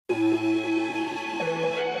Feeling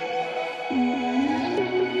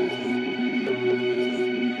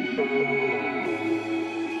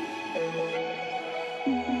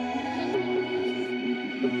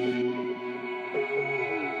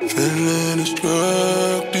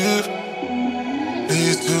destructive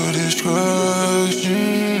leads to destruction.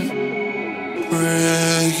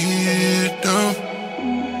 Break it down,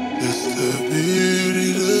 it's the beauty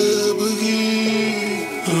of again.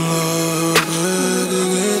 Love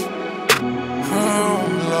again,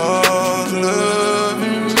 from lost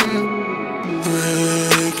loving.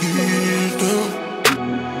 Break it down,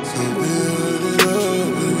 so build it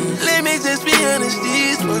up again. Let me just be honest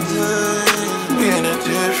this one time. We ain't a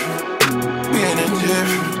different, we ain't a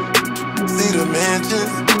different. See the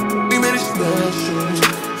mansions, we made it special.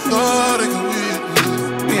 So they can witness.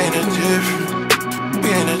 We ain't a different, we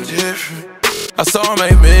ain't a different. I saw her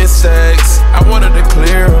make mistakes, I wanted to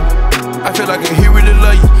clear them. I feel like he really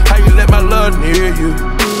love you, how you let my love near you.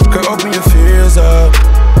 Girl, open your fears up,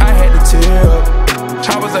 I had to tear up.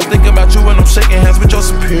 How was I thinking about you when I'm shaking hands with your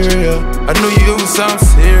superior? I knew you was something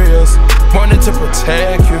serious, wanted to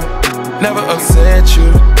protect you. Never upset you,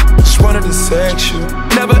 just wanted to sex you.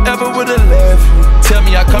 Never ever would've left you. Tell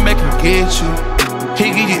me I come back and get you. He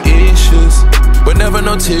give you issues, but never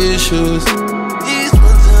no tissues. This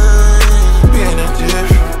one time, we ain't a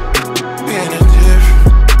different, we ain't a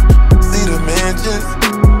different. See the mansions,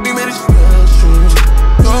 we made it special.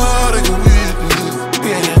 God, they can witness. We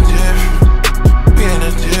ain't a different, we ain't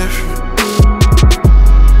a different.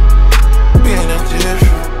 We ain't a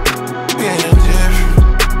different, we ain't a different.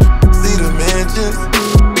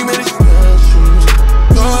 We made it special.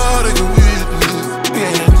 God, they can witness. We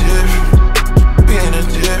ain't a different, we ain't a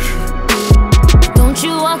different. Don't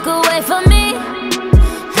you walk away from me?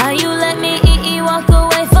 How you let me walk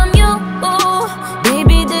away from you? Ooh,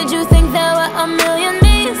 baby, did you think there were a million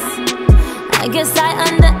me's? I guess I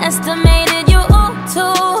underestimated you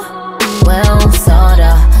too. Well,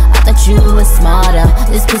 sorta, I thought you were smarter.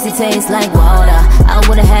 This pussy tastes like water. I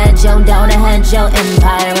would've had your daughter, had your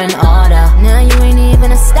empire in order. Now you ain't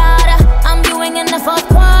even a starter, I'm viewing in the fourth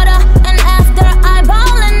quarter. And after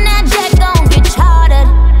eyeballing that jet gon' get chartered.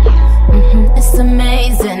 It's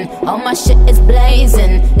amazing, all my shit is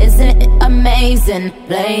blazing. Isn't it amazing,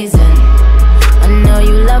 blazing?